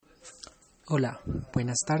Hola,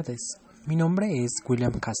 buenas tardes. Mi nombre es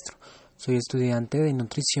William Castro. Soy estudiante de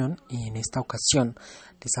nutrición y en esta ocasión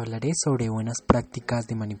les hablaré sobre buenas prácticas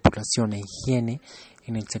de manipulación e higiene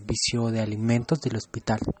en el servicio de alimentos del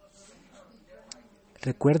hospital.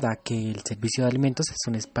 Recuerda que el servicio de alimentos es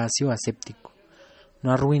un espacio aséptico.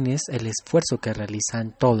 No arruines el esfuerzo que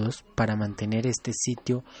realizan todos para mantener este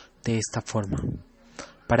sitio de esta forma.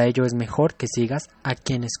 Para ello es mejor que sigas a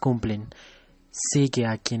quienes cumplen. Sigue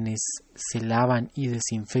a quienes se lavan y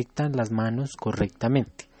desinfectan las manos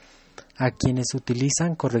correctamente, a quienes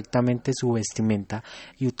utilizan correctamente su vestimenta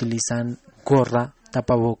y utilizan gorra,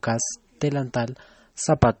 tapabocas, delantal,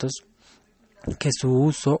 zapatos, que su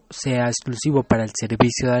uso sea exclusivo para el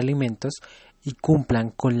servicio de alimentos y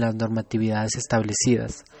cumplan con las normatividades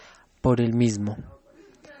establecidas por el mismo.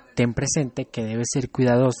 Ten presente que debes ser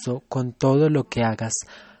cuidadoso con todo lo que hagas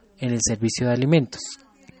en el servicio de alimentos.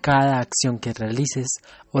 Cada acción que realices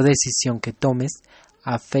o decisión que tomes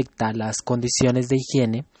afecta las condiciones de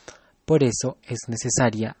higiene, por eso es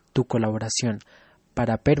necesaria tu colaboración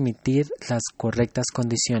para permitir las correctas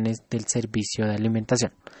condiciones del servicio de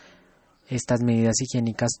alimentación. Estas medidas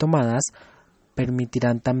higiénicas tomadas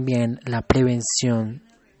permitirán también la prevención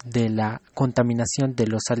de la contaminación de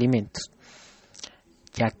los alimentos,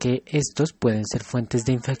 ya que estos pueden ser fuentes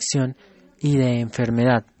de infección y de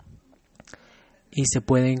enfermedad, y se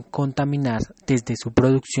pueden contaminar desde su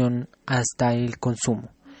producción hasta el consumo.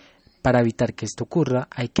 Para evitar que esto ocurra,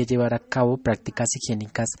 hay que llevar a cabo prácticas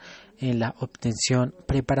higiénicas en la obtención,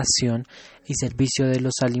 preparación y servicio de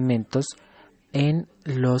los alimentos en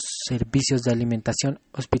los servicios de alimentación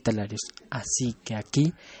hospitalarios. Así que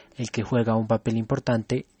aquí el que juega un papel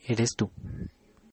importante eres tú.